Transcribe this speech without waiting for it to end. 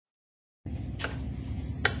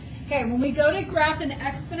Okay, when we go to graph an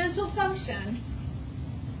exponential function,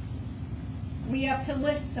 we have to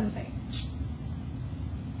list some things.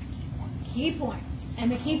 Key points. And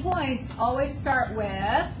the key points always start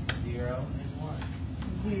with 0 and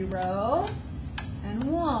 1. 0 and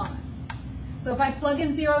 1. So if I plug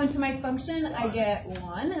in 0 into my function, I get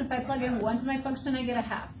 1. And if I plug in 1 to my function, I get a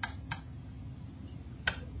half.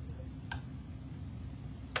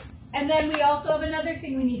 And then we also have another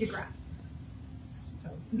thing we need to graph.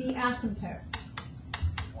 The asymptote.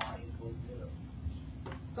 Y equals 0.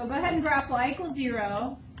 So I'll go ahead and graph y equals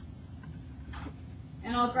 0.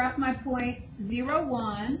 And I'll graph my points 0,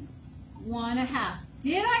 1, 1, a half.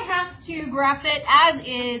 Did I have to graph it as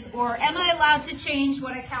is, or am I allowed to change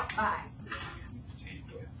what I count by?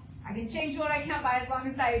 I can change what I count by as long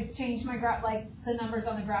as I change my graph, like the numbers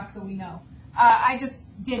on the graph, so we know. I just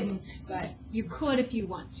didn't, but you could if you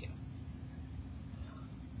want to.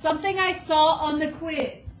 Something I saw on the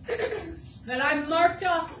quiz that I marked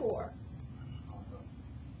off for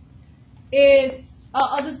is,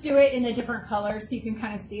 I'll just do it in a different color so you can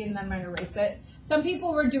kind of see it, and then I'm going to erase it. Some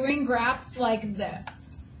people were doing graphs like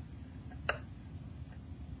this.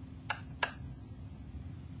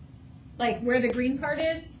 Like where the green part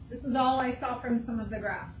is, this is all I saw from some of the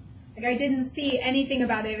graphs. Like I didn't see anything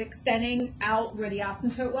about it extending out where the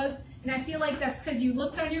asymptote was. And I feel like that's because you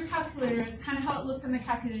looked on your calculator. It's kind of how it looked on the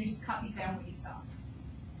calculator. You just copied down what you saw.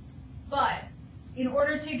 But in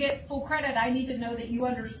order to get full credit, I need to know that you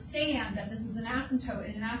understand that this is an asymptote.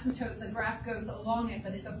 And an asymptote, the graph goes along it,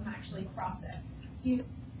 but it doesn't actually cross it. So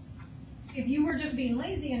if you were just being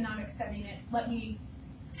lazy and not extending it, let me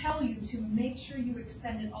tell you to make sure you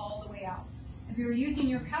extend it all the way out. If you're using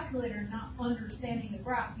your calculator and not understanding the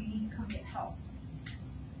graph, you need to come get help.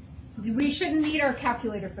 We shouldn't need our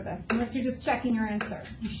calculator for this, unless you're just checking your answer.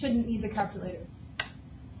 You shouldn't need the calculator.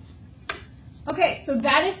 Okay, so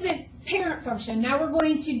that is the parent function. Now we're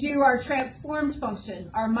going to do our transformed function,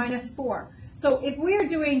 our -4. So if we are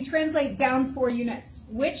doing translate down 4 units,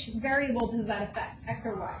 which variable does that affect, x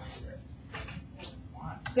or y?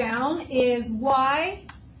 Down is y,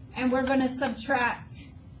 and we're going to subtract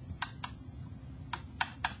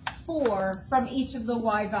 4 from each of the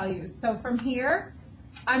y values. So from here,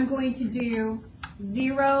 I'm going to do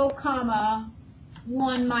 0,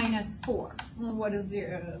 1 minus 4. Well, what is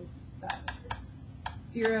 0? That's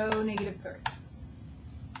 0, -30.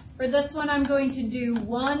 For this one, I'm going to do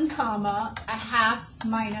 1, a half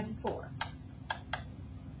minus 4.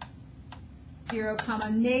 0,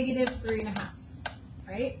 -3.5.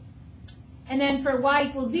 Right? And then for y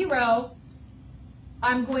equals 0,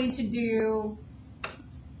 I'm going to do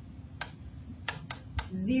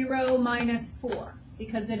 0 minus 4.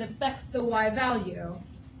 Because it affects the y value.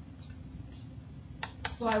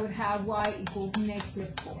 So I would have y equals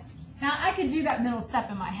 -4. Now I could do that middle step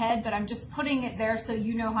in my head, but I'm just putting it there so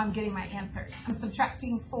you know how I'm getting my answers. I'm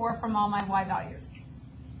subtracting 4 from all my y values.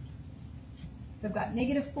 So I've got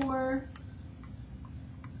 -4.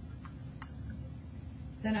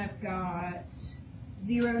 Then I've got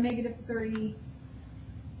 0, -30,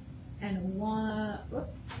 and 1.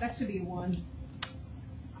 Whoops, that should be 1.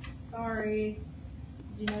 Sorry.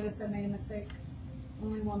 Did you notice I made a mistake?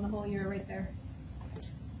 Only 1 the whole year right there.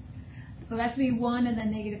 So that should be 1 and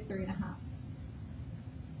then -3.5.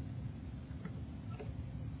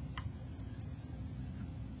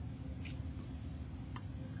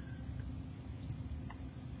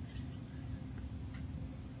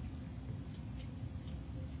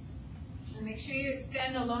 And make sure you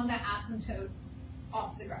extend along that asymptote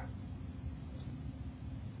off the graph.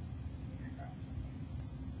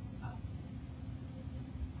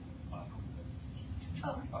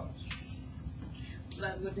 Oh.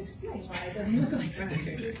 That would explain why it doesn't look like that.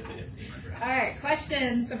 All right,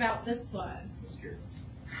 questions about this one?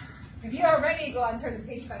 If you are ready to go on, turn the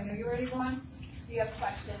page so I know you're ready to go on. If you have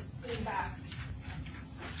questions, put them back.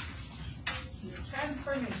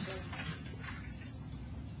 Transformation.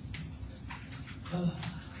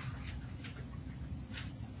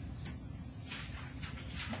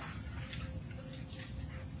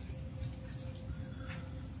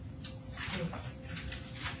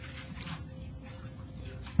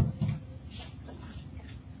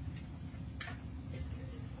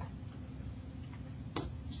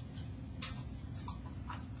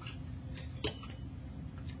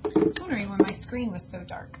 I was wondering why my screen was so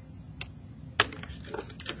dark.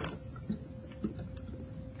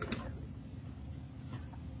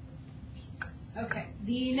 Okay,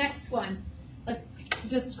 the next one. Let's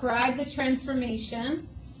describe the transformation,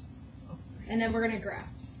 and then we're going to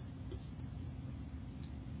graph.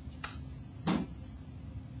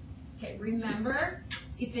 Okay, remember,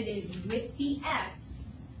 if it is with the x,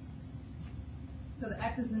 So the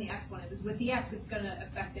x's and the exponent is with the x, it's going to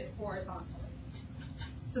affect it horizontally.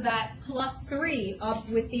 So that plus 3 up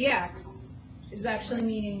with the x is actually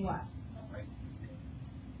meaning what?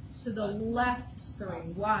 To the left 3.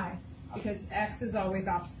 Why? Because x is always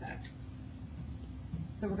opposite.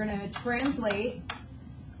 So we're going to translate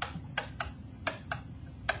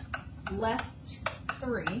left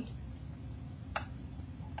 3.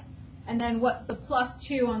 And then what's the plus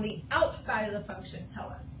 2 on the outside of the function tell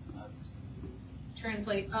us?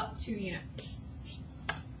 Translate up 2 units.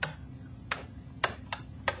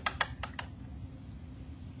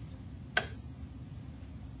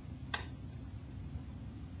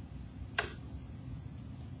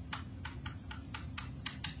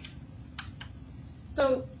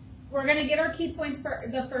 So we're going to get our key points for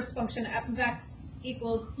the first function, f of x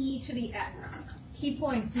equals e to the x. Key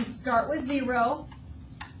points, we start with 0,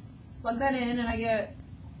 plug that in, and I get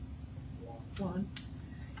 1.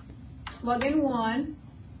 Plug in 1,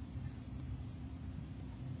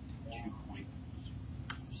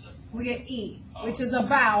 we get e, which is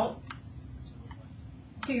about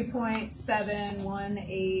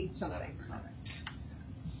 2.718 something.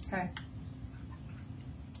 Okay.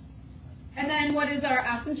 And then what is our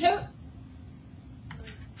asymptote?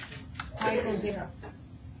 Y equals 0.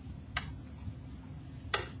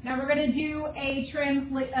 Now we're going to do a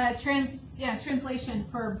translation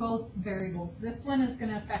for both variables. This one is going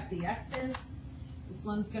to affect the x's. This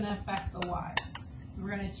one's going to affect the y's. So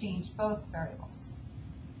we're going to change both variables.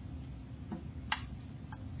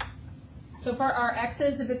 So for our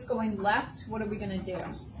x's, if it's going left, what are we going to do?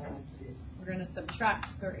 We're going to subtract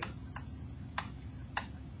 3.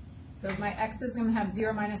 So my x is going to have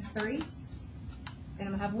 0 minus 3, and I'm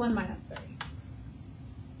going to have 1 minus 3.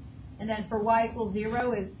 And then for y equals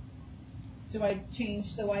 0 is, do I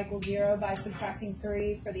change the y equals 0 by subtracting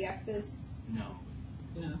 3 for the x's? No.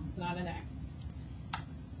 No, it's not an x.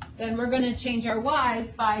 Then we're going to change our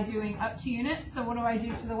y's by doing up 2 units. So what do I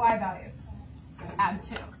do to the y values? Add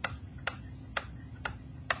 2.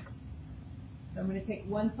 So I'm going to take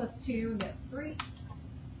 1 plus 2 and get 3.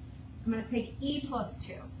 I'm going to take e plus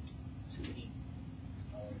 2.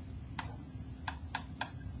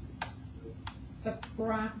 It's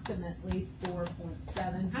approximately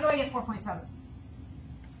 4.7. How do I get 4.7?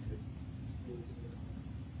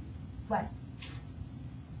 What?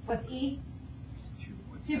 What's e?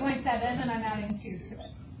 2.7, and I'm adding 2 to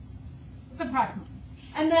it. It's approximately.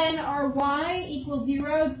 And then our y equals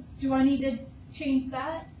 0. Do I need to change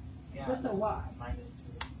that? Yeah. What's a y? Minus 2.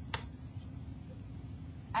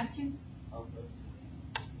 Add 2? Of the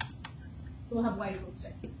So we'll have y equals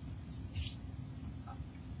 2.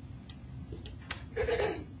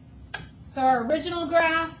 So our original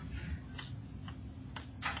graph,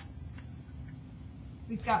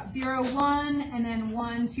 we've got 0, 1, and then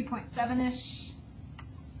 1, 2.7-ish.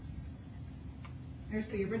 There's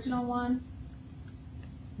the original one.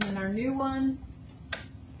 And then our new one,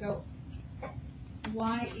 go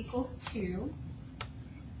y equals 2,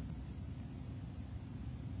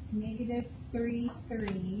 negative 3,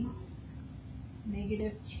 3,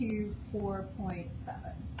 negative 2,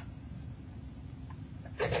 4.7.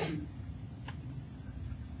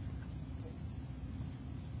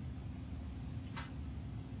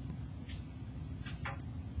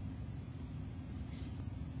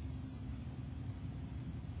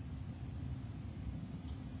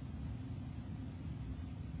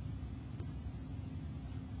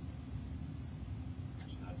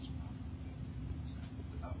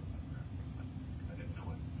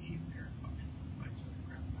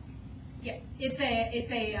 Yeah,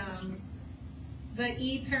 the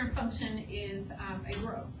e parent function is a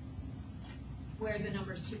row where the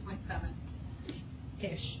number is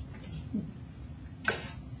 2.7-ish.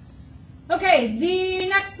 Okay, the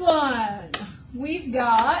next one. We've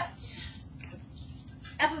got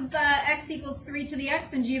f of x equals 3 to the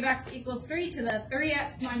x and g of x equals 3 to the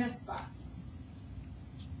 3x minus 5.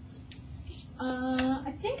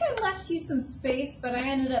 I think I left you some space, but I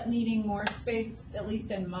ended up needing more space, at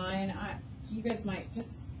least in mine. You guys might,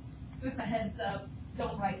 just a heads up,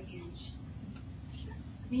 don't write huge. I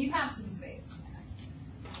mean, you have some space.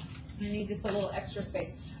 You need just a little extra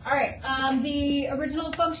space. All right, the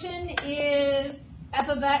original function is f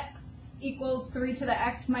of x equals 3 to the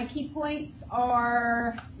x. My key points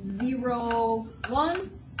are 0,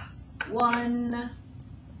 1, 1,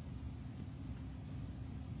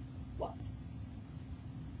 what?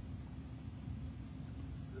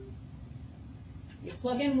 You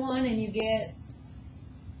plug in 1 and you get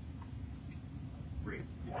 3.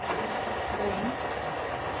 3.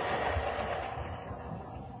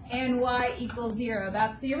 And y equals 0.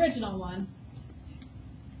 That's the original one.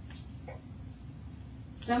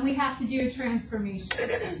 Then we have to do a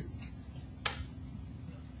transformation.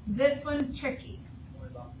 This one's tricky. What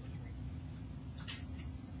about the tree?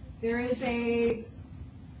 There is a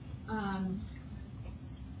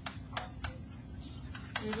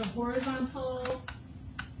there's a horizontal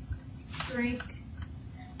shrink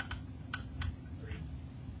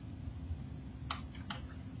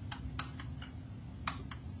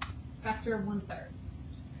factor of 1/3.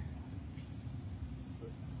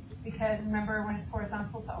 Because remember, when it's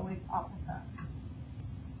horizontal, it's always opposite.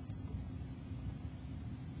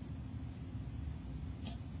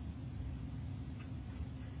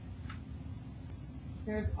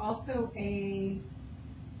 There's also a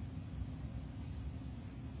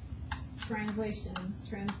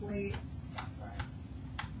translate.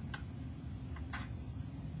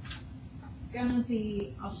 It's gonna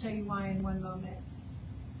be, I'll show you why in one moment.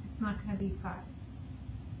 It's not gonna be 5.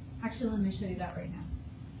 Actually, let me show you that right now.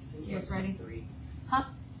 You guys ready? 3. Huh?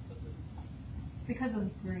 It's because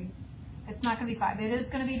of 3. It's not gonna be 5. It is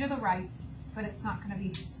gonna be to the right, but it's not gonna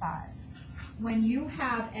be 5. When you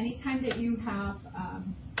have, anytime that you have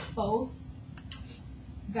both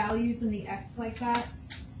values in the x like that,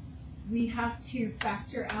 we have to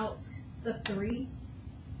factor out the 3,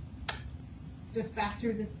 to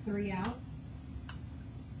factor this 3 out.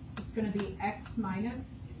 It's going to be x minus,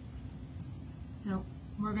 no,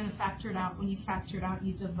 we're going to factor it out. When you factor it out,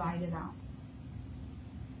 you divide it out.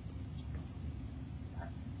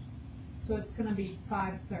 So it's going to be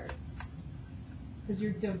 5/3, because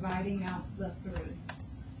you're dividing out the 3.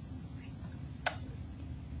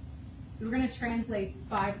 So we're going to translate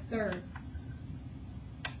 5/3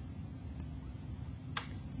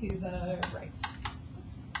 to the right.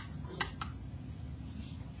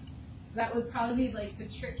 So that would probably be like the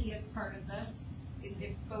trickiest part of this, is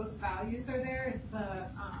if both values are there, if the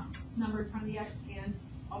number in front of the x and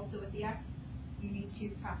also with the x, you need to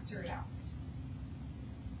factor it out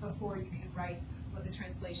before you can write what the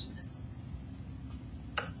translation is.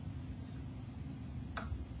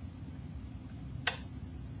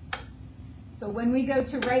 So when we go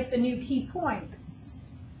to write the new key points,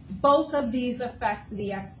 both of these affect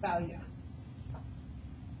the x value.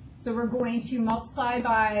 So we're going to multiply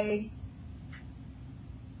by,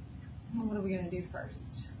 what are we going to do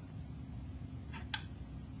first?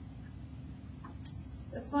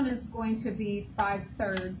 This one is going to be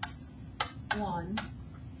 5/3 1,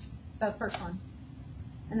 the first one.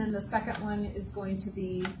 And then the second one is going to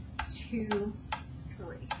be 2,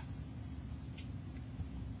 3.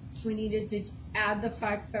 We needed to add the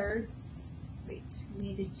 5/3. Wait, we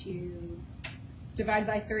needed to divide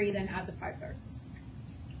by 3, then add the 5/3.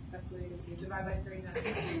 That's what we need to do. Divide by 3, then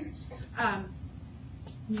add 3.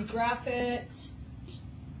 You graph it,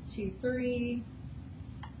 2, 3.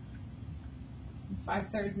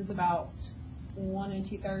 5/3 is about 1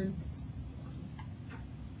 2/3.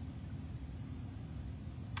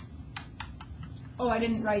 Oh, I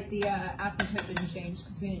didn't write the asymptote didn't change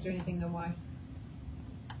because we didn't do anything to y.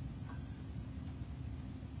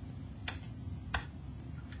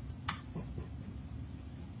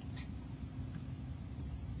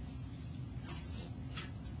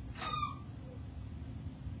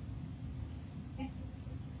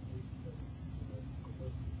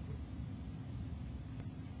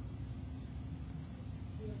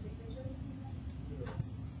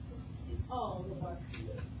 Oh, the book.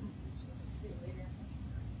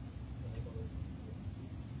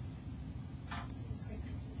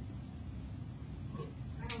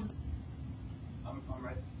 I'm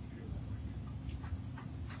right.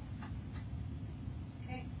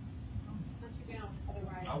 Okay. I'll put you down,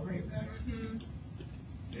 otherwise. I'll bring it back. Mhm.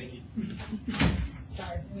 Thank you.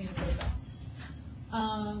 Sorry, let me put it back.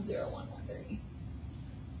 0, 1, 1, 3.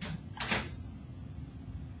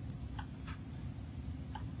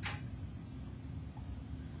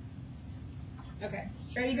 Okay,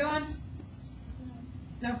 ready to go on?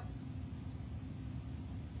 No.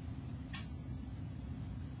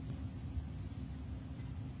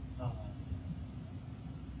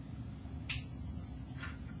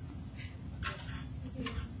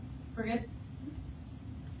 We're good?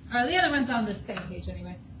 All right, the other one's on the same page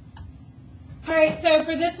anyway. All right, so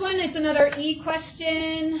for this one, it's another E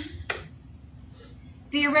question.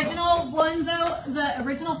 The original one, though, the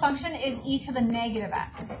original function is e to the negative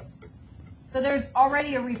x. So there's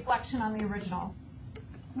already a reflection on the original.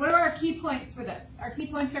 So what are our key points for this? Our key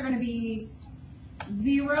points are going to be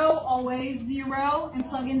 0, always 0, and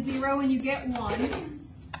plug in 0 and you get 1.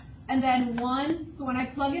 And then 1, so when I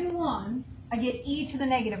plug in 1, I get e to the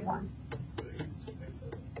negative 1.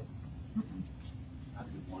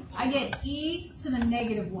 I get e to the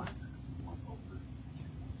negative 1,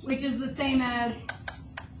 which is the same as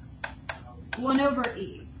 1 over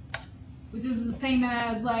e, which is the same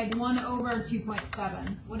as like 1 over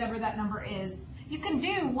 2.7, whatever that number is. You can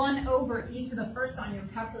do 1 over e to the first on your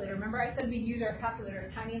calculator. Remember I said we'd use our calculator a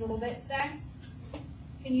tiny little bit today?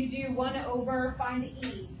 Can you do 1 over, find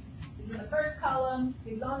e? It's in the first column,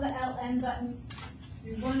 it's on the LN button,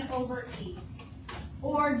 do 1 over e.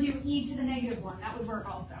 Or do e to the negative 1, that would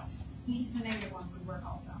work also. E to the negative 1 would work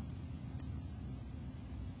also.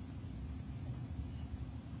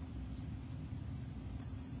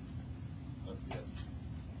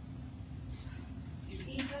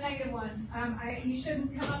 E to the negative 1. You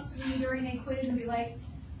shouldn't come up to me during a quiz and be like,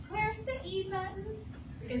 where's the e button?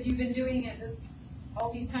 Because you've been doing it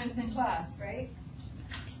all these times in class, right?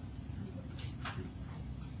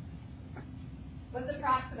 What's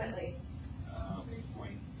approximately?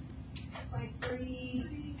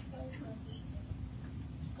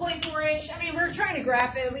 0.4-ish. I mean, we're trying to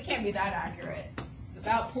graph it. We can't be that accurate.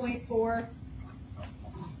 About 0.4.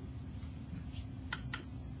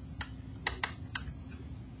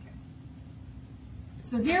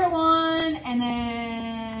 So 0, 1, and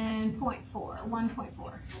then 0.4,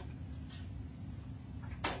 1.4.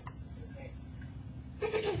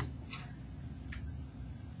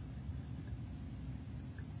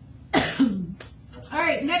 All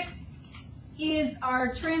right, next is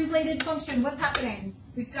our translated function. What's happening?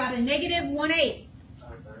 We've got a negative 1/8.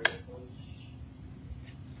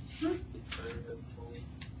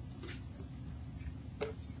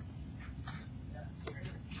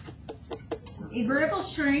 A vertical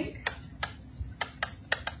shrink.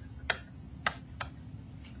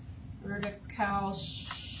 Vertical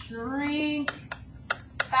shrink.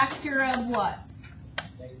 Factor of what?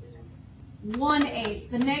 1/8.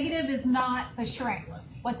 The negative is not a shrink.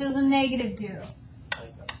 What does a negative do?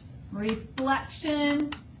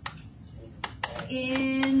 Reflection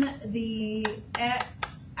in the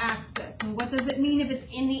x-axis. And what does it mean if it's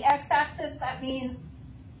in the x-axis? That means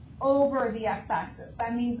over the x-axis.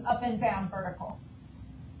 That means up and down vertical.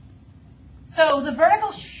 So the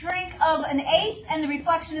vertical shrink of an 1/8 and the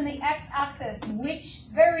reflection in the x-axis, which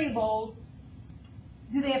variables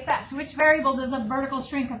do they affect? Which variable does a vertical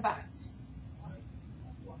shrink affect?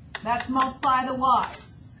 That's multiply the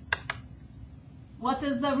y's. What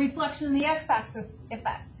does the reflection in the x-axis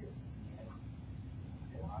affect?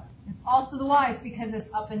 It's also the y's because it's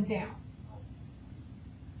up and down.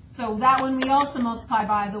 So that one we also multiply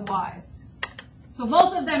by the y's. So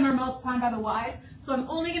both of them are multiplied by the y's. So I'm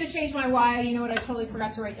only going to change my y. You know what? I totally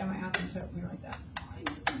forgot to write down my asymptote. We write that.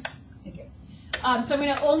 Thank you. So I'm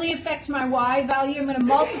going to only affect my y value. I'm going to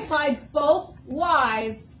multiply both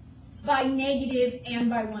y's by negative and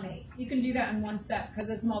by 1/8. You can do that in one step because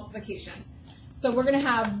it's multiplication. So we're going to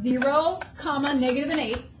have 0, comma, negative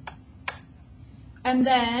 1/8, and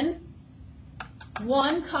then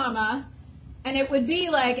 1, comma, and it would be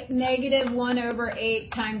like negative 1 over 8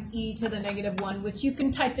 times e to the negative 1, which you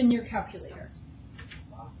can type in your calculator.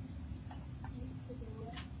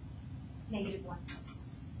 Negative 1.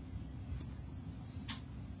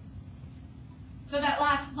 So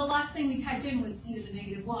the last thing we typed in was e to the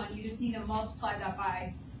negative 1. You just need to multiply that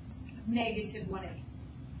by negative 1/8.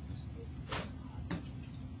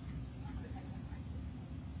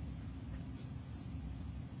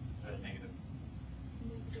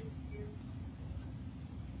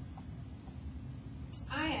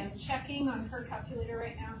 I am checking on her calculator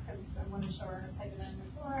right now because I want to show her how to type it in the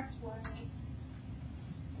correct way.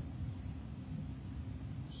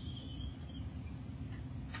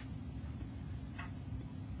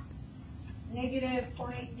 Negative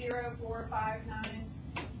 0.0459,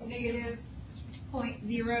 negative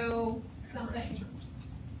 0.0 something.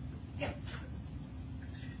 Yep.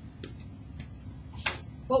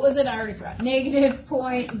 What was it? I already forgot. Negative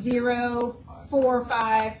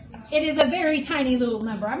 0.045. It is a very tiny little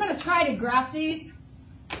number. I'm going to try to graph these.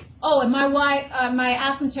 Oh, and my my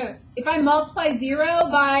asymptote. If I multiply 0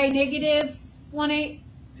 by negative 1/8,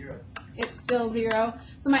 0. It's still 0.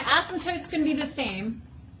 So my asymptote's going to be the same.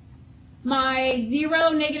 My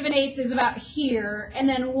 0, negative 1/8 is about here, and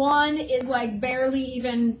then 1 is like barely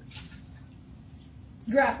even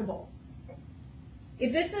graphable.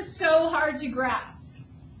 If this is so hard to graph,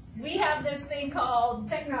 we have this thing called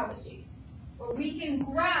technology, where we can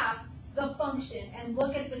graph the function and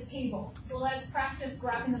look at the table. So let's practice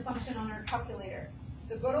graphing the function on our calculator.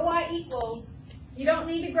 So go to y equals, you don't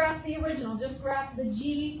need to graph the original, just graph the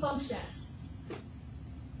g function.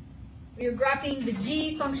 We are graphing the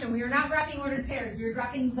g function. We are not graphing ordered pairs. We are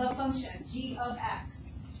graphing the function, g of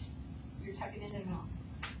x. You're typing it in now.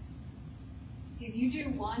 See, if you do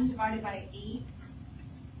 1 divided by 8,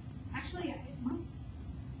 actually, it might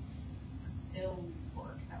still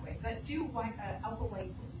work that way. but do alpha y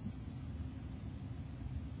equals.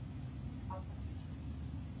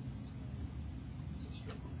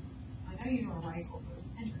 I know you know where y equals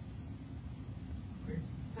is. Enter.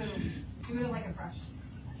 Boom. Do it like a brush.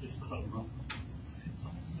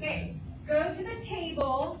 Okay, go to the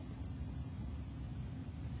table.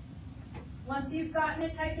 Once you've gotten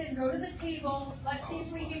it typed in, go to the table. Let's see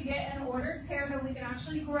if we can get an ordered pair that we can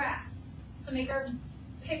actually graph to make our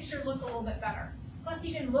picture look a little bit better. Plus,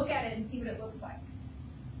 you can look at it and see what it looks like.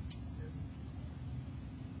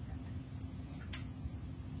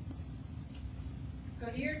 Go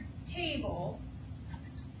to your table.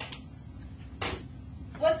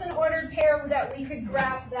 What's an ordered pair that we could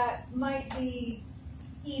graph that might be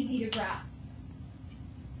easy to graph?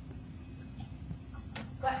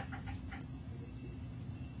 What?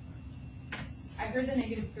 I heard the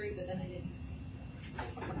 -3, but then I didn't.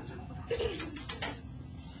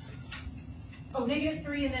 Oh,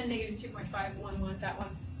 -3 and then -2.511, that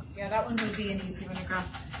one. Yeah, that one would be an easy one to graph.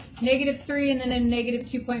 -3 and then a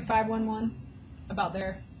 -2.511, about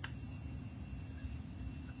there.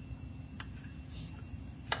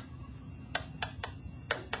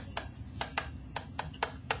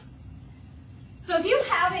 So if you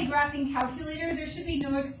have a graphing calculator, there should be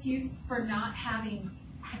no excuse for not having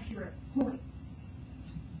accurate points.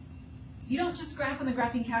 You don't just graph on the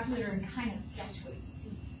graphing calculator and kind of sketch what you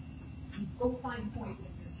see. You go find points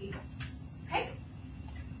in your table. Okay?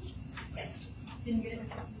 Yes. Didn't get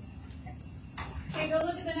it? Okay, go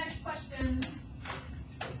look at the next question.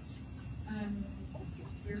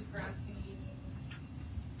 You're graphing.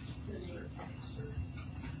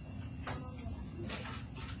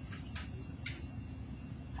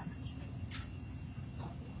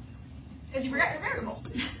 Because you forgot your variable.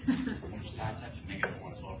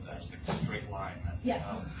 Straight line. Yes.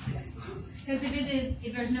 Because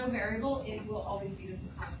if there's no variable, it will always be just a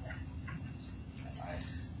constant.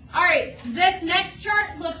 All right, this next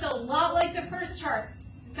chart looks a lot like the first chart,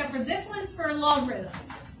 except for this one's for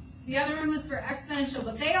logarithms. The other one was for exponential,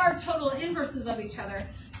 but they are total inverses of each other,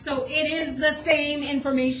 so it is the same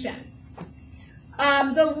information.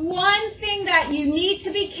 The one thing that you need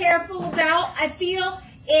to be careful about, I feel,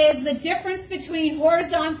 is the difference between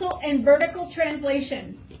horizontal and vertical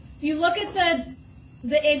translation. You look at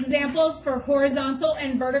the examples for horizontal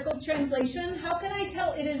and vertical translation, how can I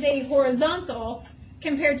tell it is a horizontal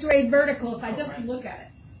compared to a vertical if I just look at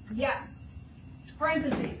it? Yes.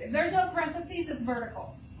 Parentheses. If there's no parentheses, it's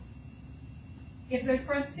vertical. If there's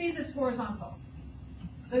parentheses, it's horizontal.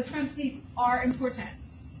 Those parentheses are important.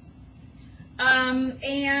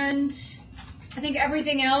 And I think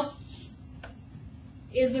everything else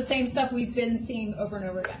is the same stuff we've been seeing over and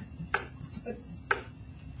over again. Oops.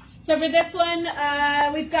 So for this one,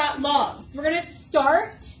 we've got logs. We're going to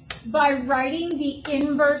start by writing the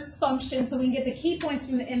inverse function so we can get the key points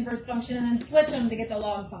from the inverse function and then switch them to get the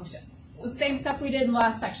log function. So same stuff we did in the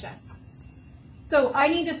last section. So I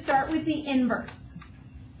need to start with the inverse.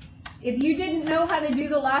 If you didn't know how to do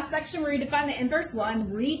the last section where you define the inverse, well,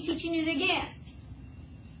 I'm reteaching it again.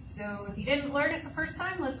 So if you didn't learn it the first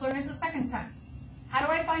time, let's learn it the second time. How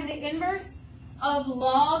do I find the inverse of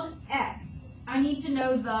log x? I need to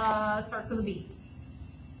know the, starts with a B.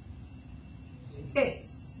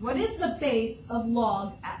 Base. What is the base of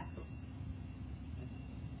log x?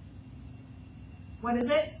 What is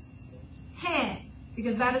it? 10.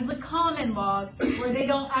 Because that is the common log where they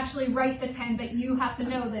don't actually write the 10, but you have to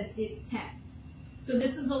know that it's 10. So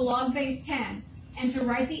this is a log base 10. And to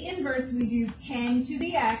write the inverse, we do 10 to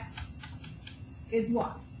the x is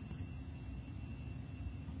what?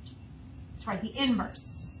 To write the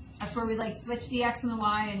inverse. That's where we like switch the x and the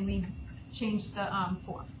y and we change the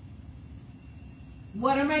form.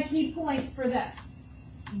 What are my key points for this?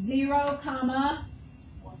 0,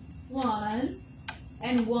 1,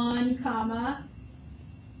 and 1,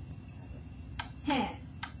 10.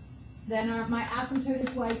 Then my asymptote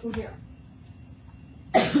is y equals 0.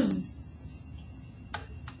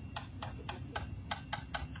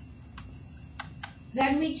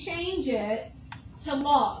 Then we change it to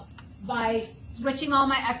log by switching all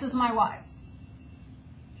my x's and my y's.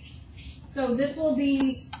 So this will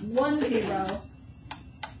be 1, 0,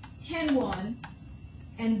 10, 1,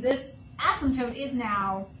 and this asymptote is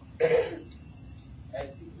now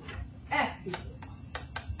x equals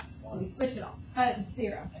 1. So we switch it all.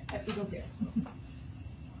 0. X equals 0.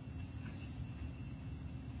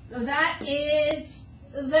 So that is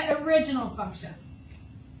the original function.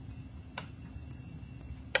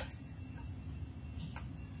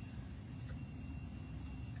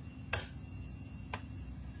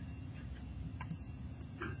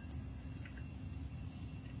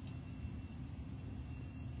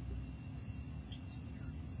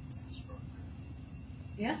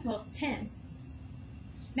 Yeah, well, it's 10.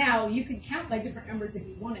 Now, you could count by different numbers if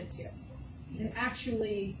you wanted to. And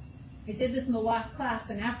actually, I did this in the last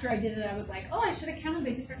class, and after I did it, I was like, oh, I should have counted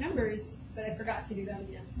by different numbers, but I forgot to do that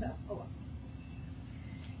again, so, oh well.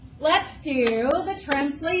 Let's do the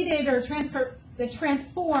translated or the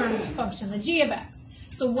transformed function, the g of x.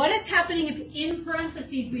 So what is happening if in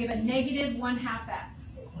parentheses we have a negative 1/2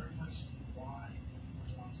 x?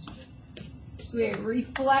 So we have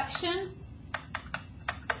reflection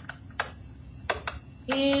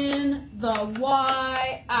in the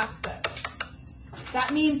y-axis.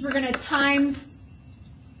 That means we're going to times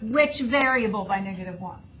which variable by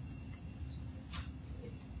 -1?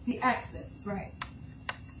 The x's, right.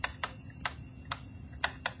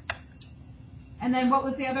 And then what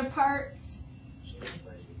was the other part?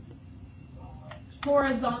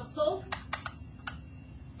 Horizontal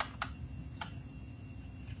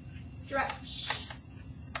stretch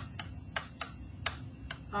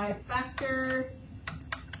by a factor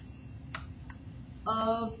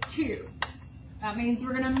of 2. That means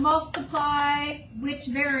we're going to multiply which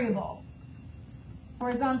variable?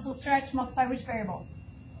 Horizontal stretch, multiply which variable?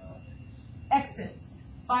 X's.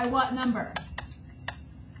 By what number?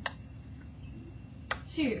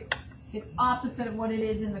 2. It's opposite of what it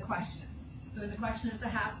is in the question. So in the question it's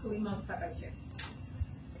 1/2, so we multiply by 2.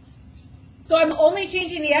 So I'm only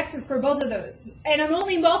changing the x's for both of those. And I'm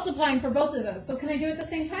only multiplying for both of those. So can I do it at the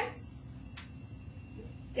same time?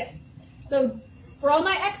 Yes. So for all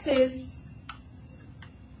my x's,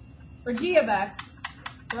 for g of x,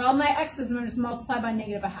 for all my x's, I'm going to just multiply by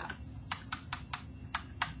 -1/2.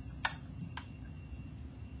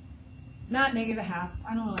 Not -1/2.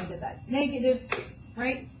 I don't know why I did that. -2,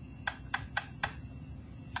 right?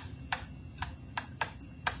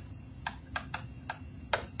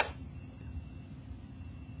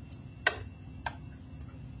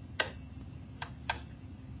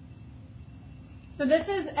 So this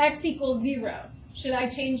is x equals 0. Should I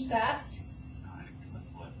change that?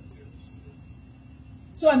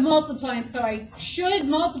 So I'm multiplying, so I should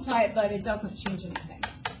multiply it, but it doesn't change anything.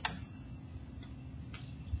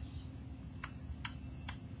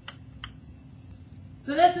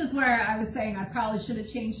 So this is where I was saying I probably should have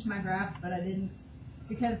changed my graph, but I didn't,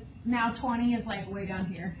 because now 20 is like way down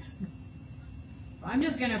here. I'm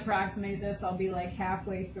just going to approximate this. I'll be like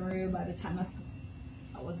halfway through by the time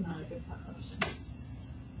that was not a good approximation.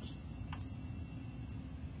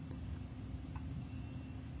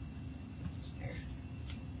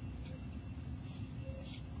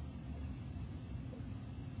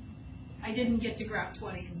 I didn't get to graph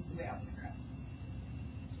 20 because it's way off the graph.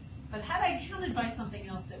 But had I counted by something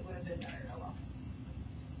else, it would have been better. Oh well.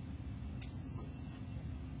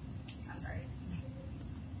 That's right.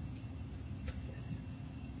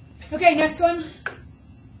 Okay, next one.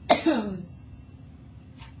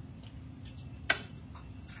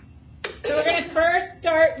 So we're going to first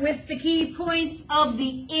start with the key points of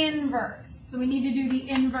the inverse. So we need to do the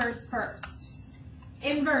inverse first.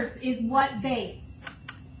 Inverse is what base?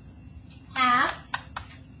 Half.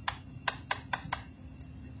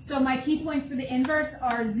 So my key points for the inverse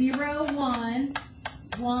are 0, 1,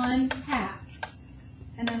 1/2,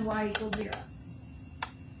 and then y equals 0.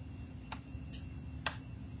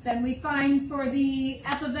 Then we find for the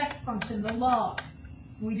f of x function, the log.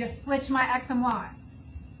 We just switch my x and y.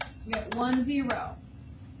 So we get 1, 0.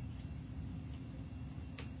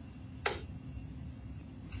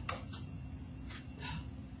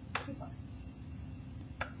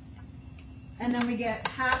 And then we get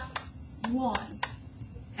 1/2, 1,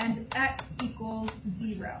 and x equals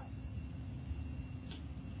 0.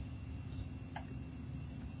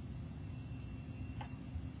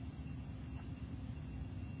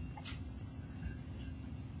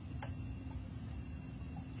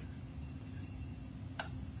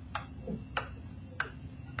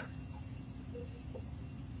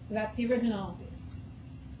 So that's the original.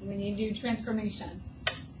 We need to do transformation.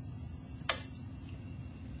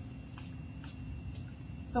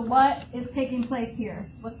 So what is taking place here?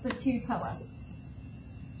 What's the 2 tell us?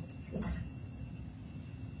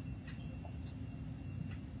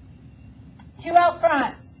 Two out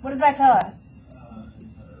front. What does that tell us?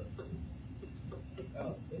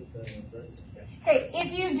 Okay,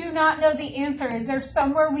 if you do not know the answer, is there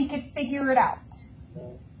somewhere we could figure it out?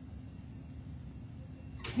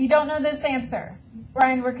 If you don't know this answer,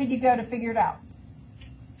 Brian, where could you go to figure it out?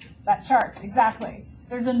 That chart, exactly.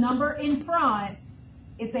 There's a number in front.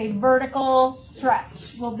 It's a vertical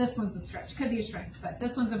stretch. Well, this one's a stretch. Could be a shrink, but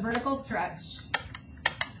this one's a vertical stretch.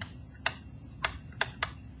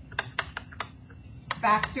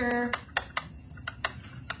 Factor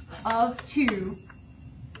of 2.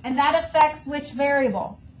 And that affects which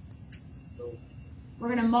variable? We're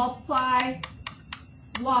going to multiply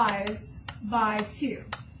y's by 2.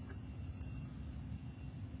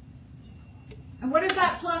 And what is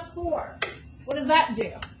that plus 4? What does that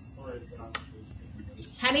do?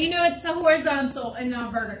 How do you know it's a horizontal and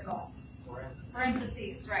not vertical?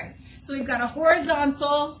 Parentheses, right. So we've got a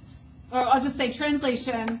horizontal, or I'll just say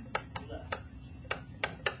translation,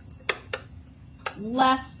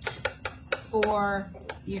 left 4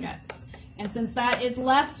 units. And since that is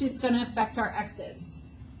left, it's going to affect our x's.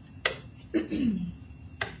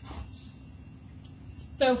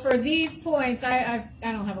 So for these points, I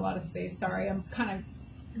don't have a lot of space, sorry. I'm kind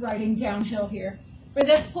of writing downhill here. For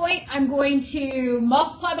this point, I'm going to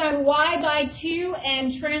multiply my y by 2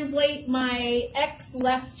 and translate my x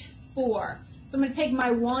left 4. So I'm going to take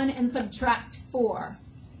my 1 and subtract 4.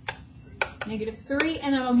 Negative 3,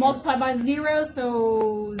 and then I'll multiply by 0,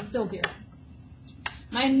 so still 0.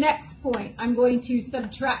 My next point, I'm going to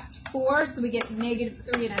subtract 4, so we get negative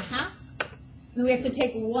 3.5. Then we have to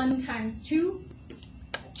take 1 times 2,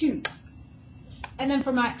 2. And then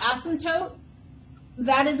for my asymptote,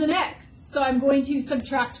 that is an x. So I'm going to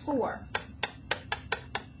subtract 4.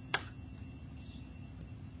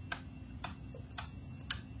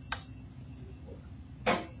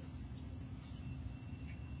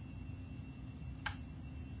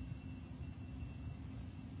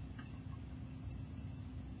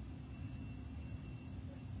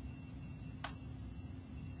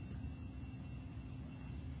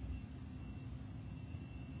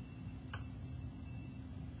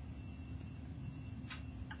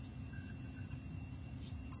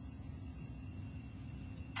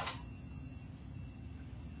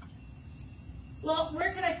 Well,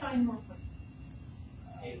 where could I find more points?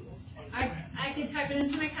 I could type it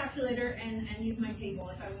into my calculator and use my table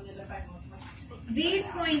if I wanted to find more points. These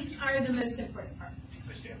points are the most important part.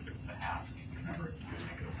 Especially if it was a half, so you can remember it was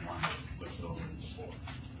 -1, flipped over to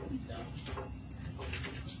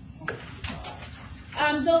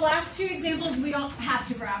 4. The last two examples we don't have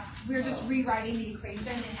to graph. We're just rewriting the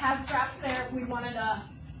equation. It has graphs there. We wanted to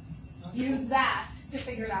use that to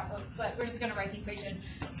figure it out, but we're just going to write the equation.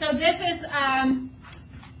 So this is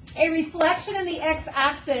a reflection in the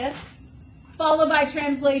x-axis followed by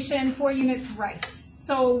translation 4 units right.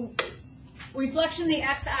 So reflection in the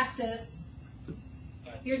x-axis,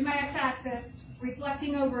 here's my x-axis,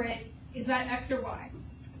 reflecting over it, is that x or y?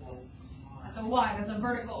 That's a y, that's a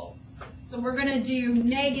vertical. So we're going to do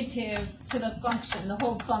negative to the function, the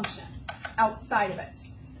whole function, outside of it.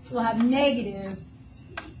 So we'll have negative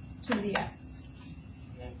to the x.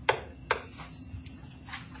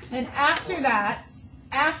 And after that,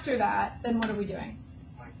 then what are we doing?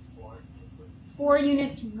 4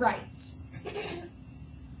 units right.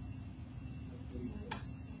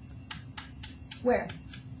 Where?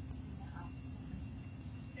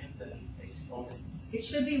 It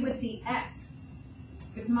should be with the x.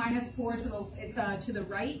 It's -4 to the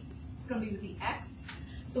right. It's going to be with the x.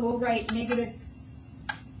 So we'll write negative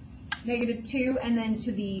 2 and then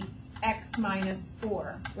to the x minus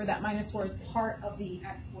 4, where that -4 is part of the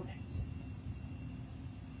exponent.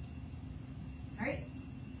 All right?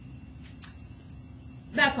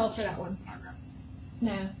 That's all for that one.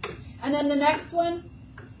 No. And then the next one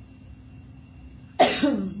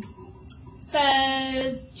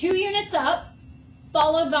says 2 units up,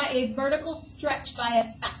 followed by a vertical stretch by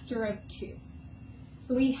a factor of 2.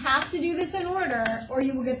 So we have to do this in order, or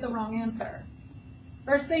you will get the wrong answer.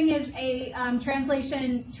 First thing is a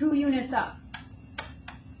translation 2 units up.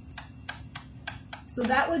 So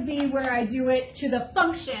that would be where I do it to the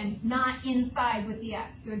function, not inside with the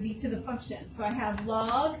x. It would be to the function. So I have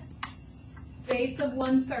log base of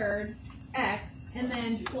 1/3 x and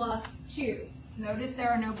then plus 2. Notice there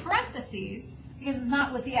are no parentheses because it's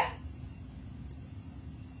not with the x.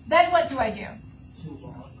 Then what do I do?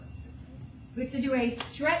 We have to do a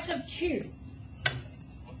stretch of 2.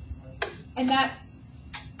 And that's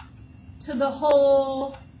to the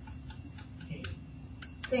whole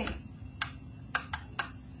thing.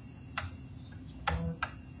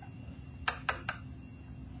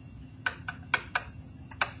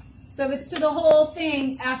 So if it's to the whole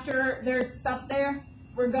thing after there's stuff there,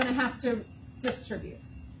 we're going to have to distribute.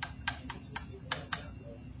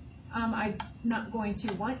 I'm not going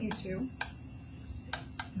to want you to.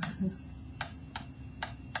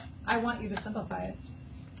 I want you to simplify it.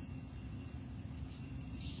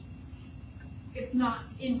 It's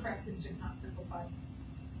not incorrect, it's just not simplified.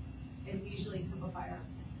 And we usually simplify our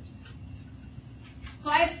answers. So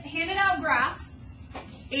I've handed out graphs,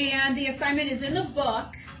 and the assignment is in the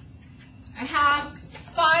book. I have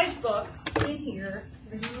 5 books in here.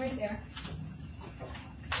 There's one right there.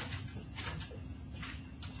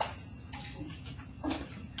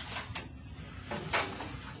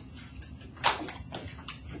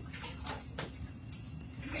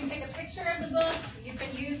 book. You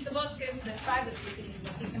can use the book. If the five of you can use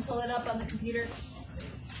the book. You can pull it up on the computer.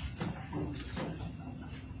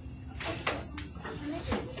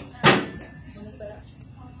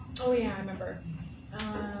 Oh yeah, I remember.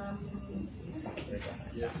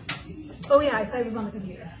 Oh yeah, I said it was on the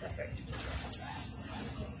computer. That's right.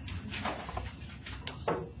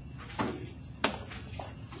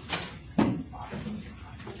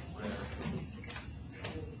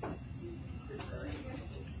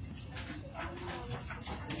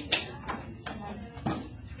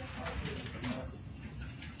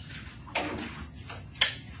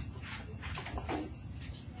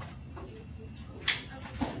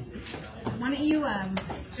 Why don't you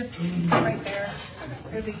just right there?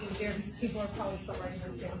 It'll be easier because people are probably still writing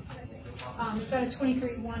this down. Instead of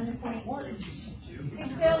 23:1 to 24. You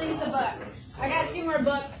still use the book. I got 2 more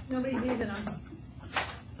books. Nobody's using them.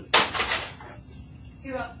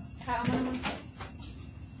 Who else? How many?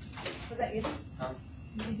 Was that you? Huh?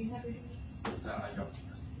 Did you have your? No, I don't.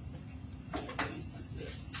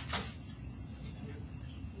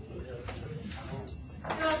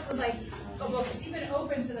 Who else would like a book that's even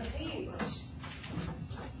open to the page?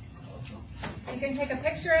 You can take a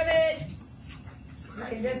picture of it. You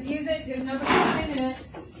can just use it because nobody's finding it.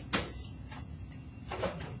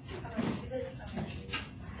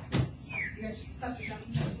 Your stuff is not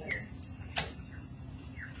there.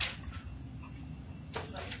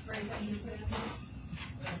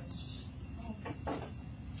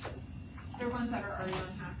 They're ones that are already on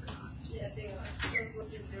half or not. Yeah, they are. I was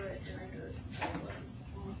looking through it and I noticed.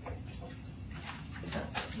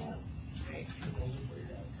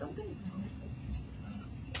 Something wrong.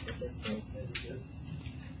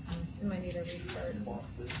 It might need a restart. But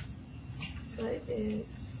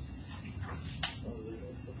it's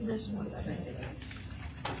this one that I did.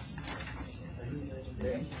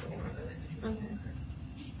 This? Okay.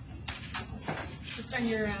 Just on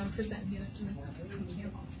your percent units.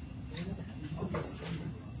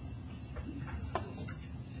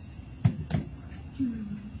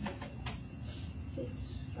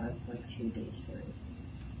 It's 5.2 days 30.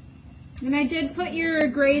 And I did put your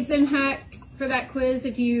grades in Hack for that quiz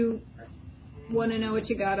if you want to know what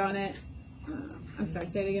you got on it. I'm sorry,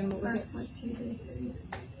 say it again. What was it? 5.2 day 30.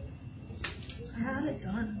 I had it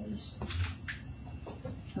done. I just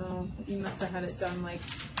Oh, you must have had it done like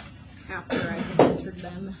after I had entered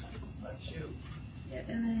them. yeah,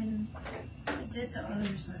 and then I did the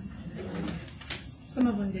other side. Some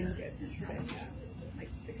of them didn't get entered in yet. Like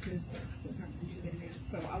 6s, those aren't entered in yet.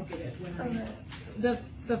 So I'll get it when I. Okay.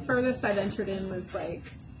 The furthest I've entered in was like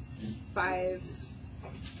 5-4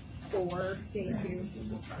 day 2.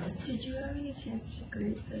 Was as far as Did you have any chance to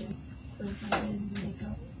grade the quiz I did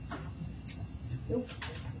makeup? Nope.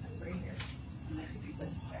 That's right here.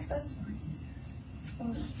 That's fine.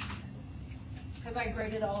 Because I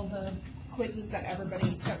graded all the quizzes that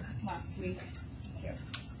everybody took last week. Yep.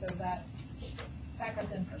 So that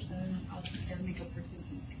goes in person. I'll take care of makeup for this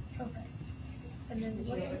week. Okay. And then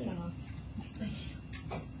So what it's,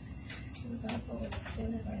 about as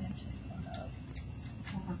soon as I had just found out,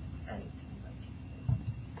 I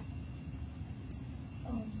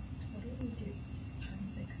what do we do? Try and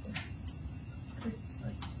fix this. It's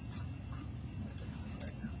like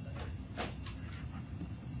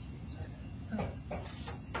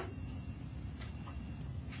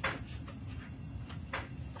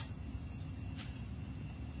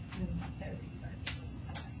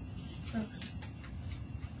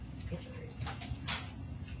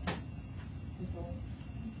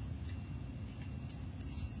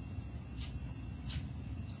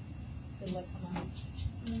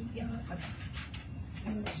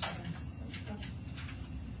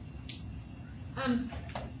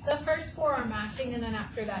The first 4 are matching, and then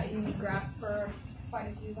after that, you need graphs for quite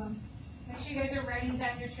a few of them. Make sure you guys are writing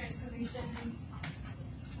down your transformations.